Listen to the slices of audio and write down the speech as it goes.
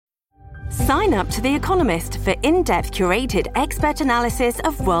Sign up to The Economist for in-depth curated expert analysis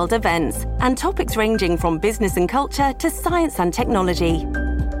of world events and topics ranging from business and culture to science and technology.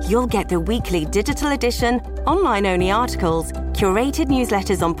 You'll get the weekly digital edition, online-only articles, curated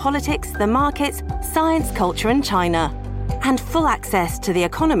newsletters on politics, the markets, science, culture and China, and full access to The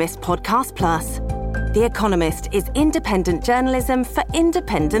Economist Podcast Plus. The Economist is independent journalism for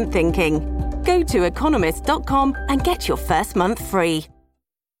independent thinking. Go to economist.com and get your first month free.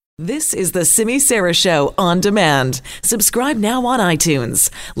 This is the Simi Sara Show on demand. Subscribe now on iTunes.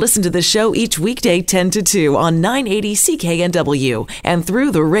 Listen to the show each weekday 10 to 2 on 980 CKNW and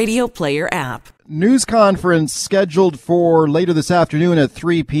through the Radio Player app. News conference scheduled for later this afternoon at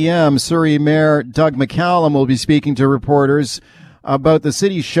 3 p.m. Surrey Mayor Doug McCallum will be speaking to reporters about the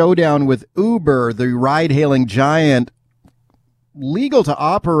city's showdown with Uber, the ride-hailing giant, legal to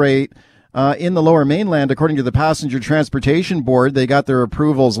operate in the Lower Mainland, according to the Passenger Transportation Board. They got their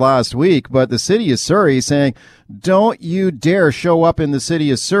approvals last week, but the city of Surrey saying, don't you dare show up in the city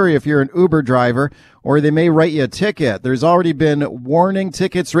of Surrey if you're an Uber driver, or they may write you a ticket. There's already been warning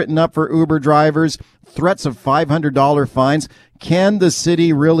tickets written up for Uber drivers, threats of $500 fines. Can the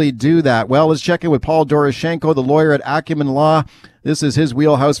city really do that? Well, let's check in with Paul Doroshenko, the lawyer at Acumen Law. This is his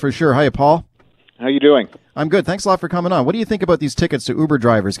wheelhouse for sure. Hiya, Paul. How you doing? I'm good. Thanks a lot for coming on. What do you think about these tickets to Uber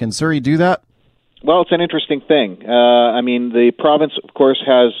drivers? Can Surrey do that? Well, it's an interesting thing. The province, of course,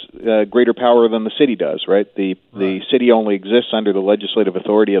 has greater power than the city does, right? The city only exists under the legislative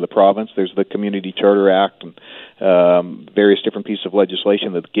authority of the province. There's the Community Charter Act and various different pieces of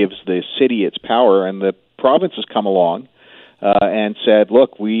legislation that gives the city its power, and the province has come along and said,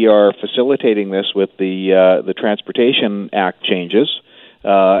 look, we are facilitating this with the Transportation Act changes,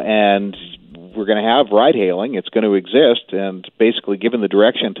 and we're going to have ride-hailing. It's going to exist, and basically given the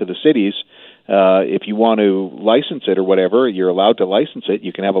direction to the cities, if you want to license it or whatever, you're allowed to license it.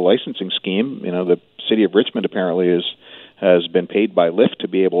 You can have a licensing scheme. You know, the city of Richmond apparently has been paid by Lyft to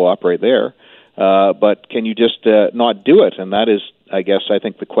be able to operate there. But can you just not do it? And that is, I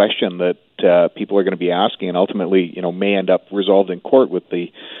think the question that people are going to be asking, and ultimately, may end up resolved in court with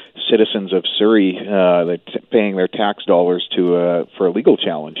the citizens of Surrey paying their tax dollars for a legal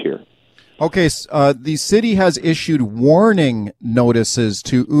challenge here. Okay, the city has issued warning notices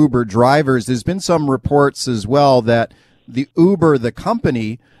to Uber drivers. There's been some reports as well that the Uber, the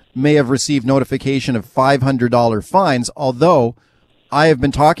company, may have received notification of $500 fines, although I have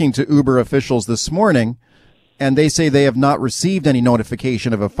been talking to Uber officials this morning, and they say they have not received any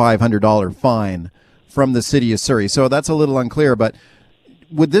notification of a $500 fine from the city of Surrey. So that's a little unclear, but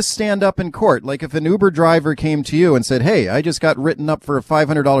would this stand up in court? Like if an Uber driver came to you and said, hey, I just got written up for a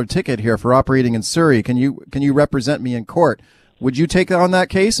 $500 ticket here for operating in Surrey. Can you represent me in court? Would you take on that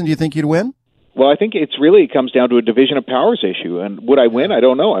case, and do you think you'd win? Well, I think it comes down to a division of powers issue. And would I win? I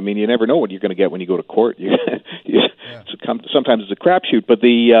don't know. I mean, you never know what you're going to get when you go to court. Sometimes it's a crapshoot. But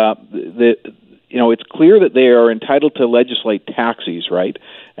it's clear that they are entitled to legislate taxis, right?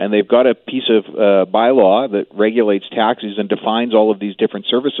 And they've got a piece of bylaw that regulates taxis and defines all of these different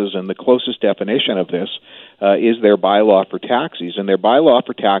services, and the closest definition of this is their bylaw for taxis. And their bylaw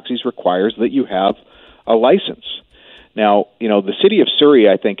for taxis requires that you have a license. Now, the city of Surrey,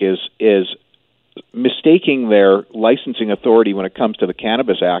 I think, is mistaking their licensing authority when it comes to the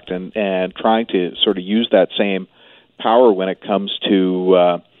Cannabis Act and trying to sort of use that same power when it comes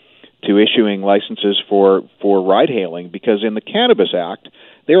to issuing licenses for ride-hailing, because in the Cannabis Act,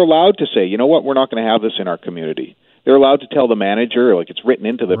 they're allowed to say, you know what, we're not going to have this in our community. They're allowed to tell the manager, like it's written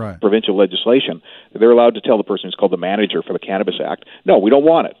into the provincial legislation, they're allowed to tell the person who's called the manager for the Cannabis Act, no, we don't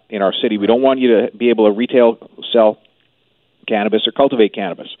want it in our city. We don't want you to be able to retail, sell cannabis or cultivate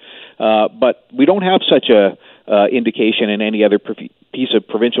cannabis. But we don't have such a indication in any other piece of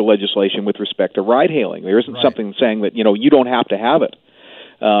provincial legislation with respect to ride-hailing. There isn't something saying that, you don't have to have it.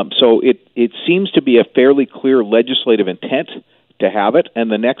 So it seems to be a fairly clear legislative intent to have it,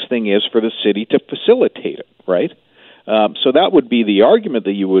 and the next thing is for the city to facilitate it, right? So that would be the argument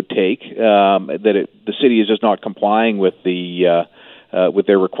that you would take, that the city is just not complying with with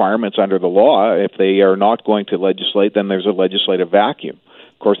their requirements under the law. If they are not going to legislate, then there's a legislative vacuum.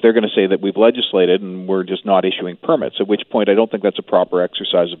 Of course, they're going to say that we've legislated and we're just not issuing permits, at which point I don't think that's a proper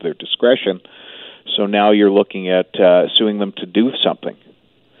exercise of their discretion. So now you're looking at suing them to do something.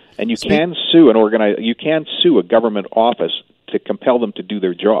 And you can sue you can sue a government office to compel them to do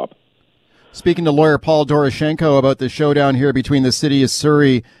their job. Speaking to lawyer Paul Doroshenko about the showdown here between the city of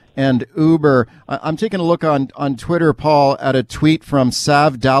Surrey and Uber, I'm taking a look on Twitter, Paul, at a tweet from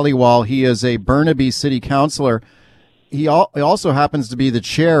Sav Dhaliwal. He is a Burnaby city councillor. He also happens to be the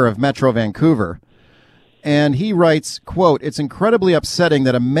chair of Metro Vancouver. And he writes, quote, "It's incredibly upsetting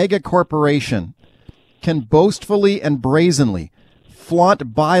that a mega corporation can boastfully and brazenly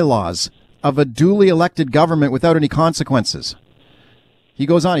flaunt bylaws of a duly elected government without any consequences." He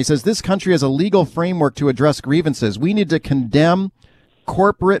goes on, he says, "This country has a legal framework to address grievances. We need to condemn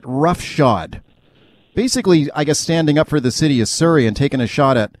corporate roughshod." Basically, I guess, standing up for the city of Surrey and taking a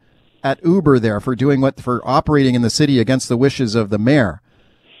shot at Uber there for operating in the city against the wishes of the mayor.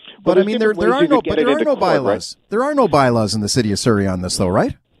 But I mean, there are no bylaws. Right? There are no bylaws in the city of Surrey on this, though,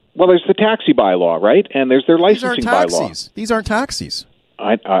 right? Well, there's the taxi bylaw, right? And there's their licensing bylaw. These aren't taxis.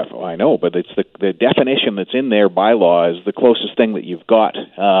 I know, but it's the definition that's in their bylaw is the closest thing that you've got,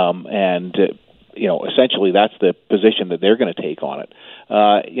 essentially that's the position that they're going to take on it.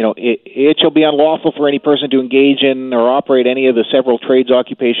 It shall be unlawful for any person to engage in or operate any of the several trades,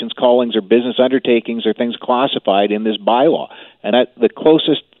 occupations, callings, or business undertakings or things classified in this bylaw. And the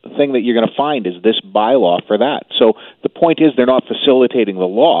closest thing that you're going to find is this bylaw for that. So the point is they're not facilitating the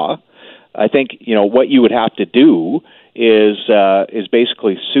law. I think, what you would have to do is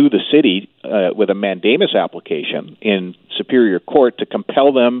basically sue the city with a mandamus application in Superior Court to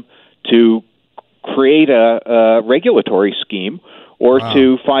compel them to create a regulatory scheme or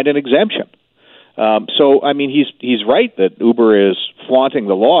to find an exemption. So, I mean, he's right that Uber is flaunting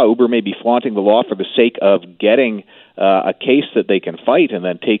the law. Uber may be flaunting the law for the sake of getting a case that they can fight and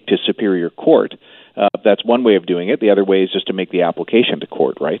then take to Superior Court. That's one way of doing it. The other way is just to make the application to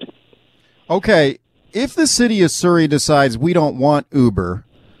court, right? Okay, if the city of Surrey decides we don't want Uber,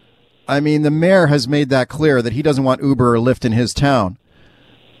 I mean, the mayor has made that clear that he doesn't want Uber or Lyft in his town.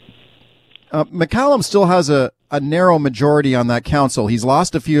 McCallum still has a narrow majority on that council. He's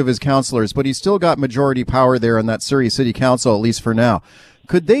lost a few of his councillors, but he's still got majority power there in that Surrey City Council, at least for now.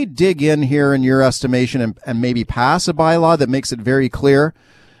 Could they dig in here, in your estimation, and maybe pass a bylaw that makes it very clear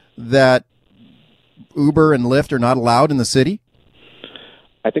that Uber and Lyft are not allowed in the city?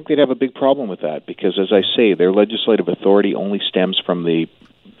 I think they'd have a big problem with that because, as I say, their legislative authority only stems from the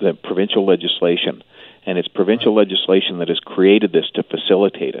provincial legislation, and it's provincial legislation that has created this to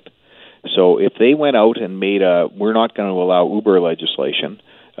facilitate it. So if they went out and made we're not going to allow Uber legislation,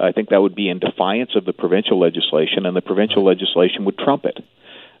 I think that would be in defiance of the provincial legislation, and the provincial legislation would trump it.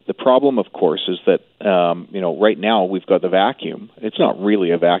 The problem, of course, is that, right now we've got the vacuum. It's not really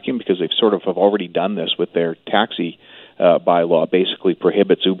a vacuum because they've sort of have already done this with their taxi bylaw, basically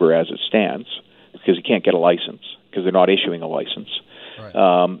prohibits Uber as it stands because you can't get a license because they're not issuing a license. Right.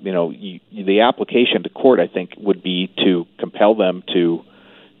 The application to court, I think, would be to compel them to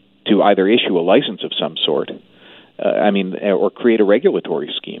either issue a license of some sort, or create a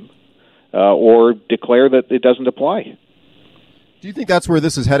regulatory scheme, or declare that it doesn't apply. Do you think that's where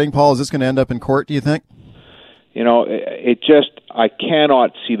this is heading, Paul? Is this going to end up in court, do you think? I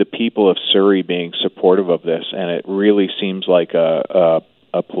cannot see the people of Surrey being supportive of this, and it really seems like a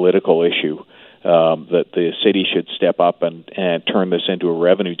political issue that the city should step up and turn this into a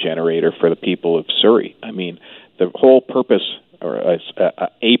revenue generator for the people of Surrey. I mean, the whole purpose, or a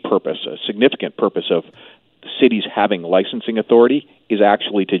significant purpose of the cities having licensing authority is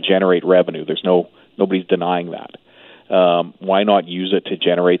actually to generate revenue. Nobody's denying that. Why not use it to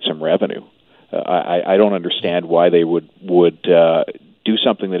generate some revenue? I don't understand why they would do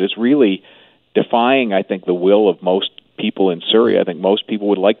something that is really defying, I think, the will of most people in Surrey. I think most people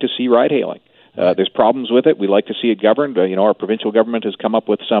would like to see ride-hailing. There's problems with it. We like to see it governed. Our provincial government has come up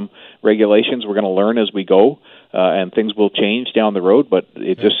with some regulations. We're going to learn as we go, and things will change down the road. But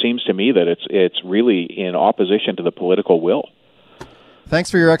it just seems to me that it's really in opposition to the political will.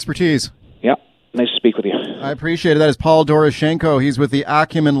 Thanks for your expertise. Yeah. Nice to speak with you. I appreciate it. That is Paul Doroshenko. He's with the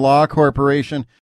Acumen Law Corporation.